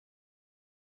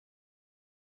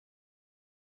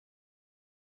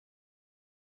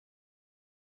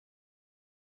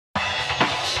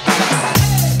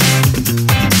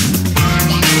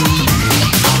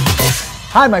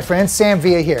Hi my friends, Sam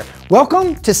Villa here.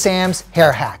 Welcome to Sam's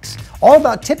Hair Hacks, all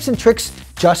about tips and tricks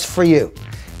just for you.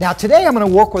 Now today I'm going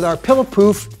to work with our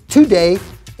pillow-proof 2-day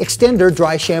extender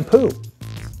dry shampoo,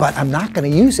 but I'm not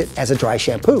going to use it as a dry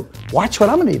shampoo. Watch what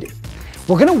I'm going to do.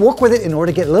 We're going to work with it in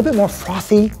order to get a little bit more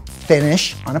frothy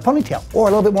finish on a ponytail or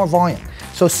a little bit more volume.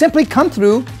 So simply come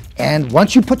through, and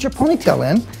once you put your ponytail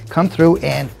in, come through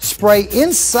and spray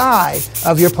inside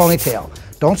of your ponytail.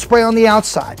 Don't spray on the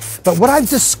outside. But what I've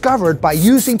discovered by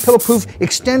using pillow-proof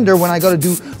extender when I go to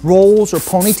do rolls or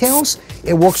ponytails,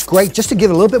 it works great just to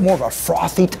give it a little bit more of a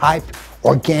frothy type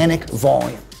organic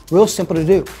volume. Real simple to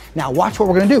do. Now watch what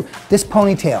we're gonna do. This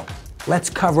ponytail, let's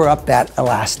cover up that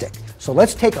elastic. So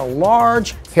let's take a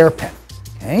large hairpin,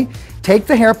 okay? Take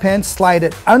the hairpin, slide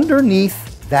it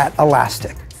underneath that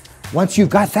elastic. Once you've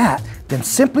got that, then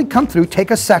simply come through,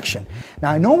 take a section.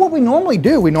 Now I know what we normally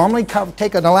do. We normally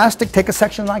take an elastic, take a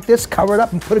section like this, cover it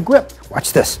up and put a grip.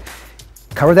 Watch this.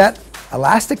 Cover that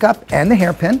elastic up and the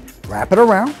hairpin, wrap it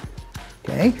around,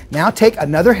 okay? Now take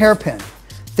another hairpin.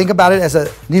 Think about it as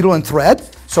a needle and thread.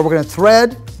 So we're gonna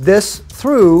thread this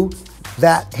through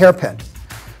that hairpin.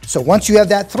 So once you have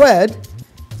that thread,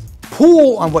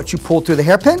 pull on what you pulled through the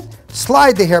hairpin,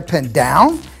 slide the hairpin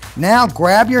down, now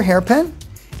grab your hairpin,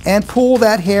 and pull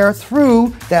that hair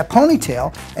through that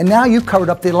ponytail, and now you've covered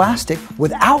up the elastic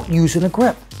without using a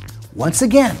grip. Once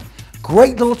again,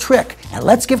 great little trick, and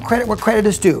let's give credit where credit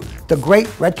is due. The great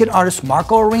Redken artist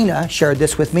Marco Arena shared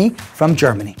this with me from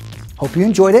Germany. Hope you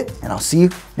enjoyed it, and I'll see you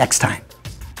next time.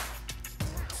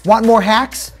 Want more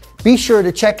hacks? Be sure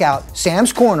to check out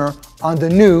Sam's Corner on the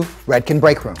new Redken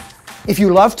Break Room. If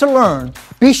you love to learn,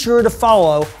 be sure to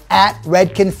follow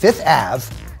 @Redken 5th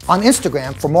Ave on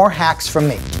Instagram for more hacks from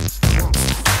me.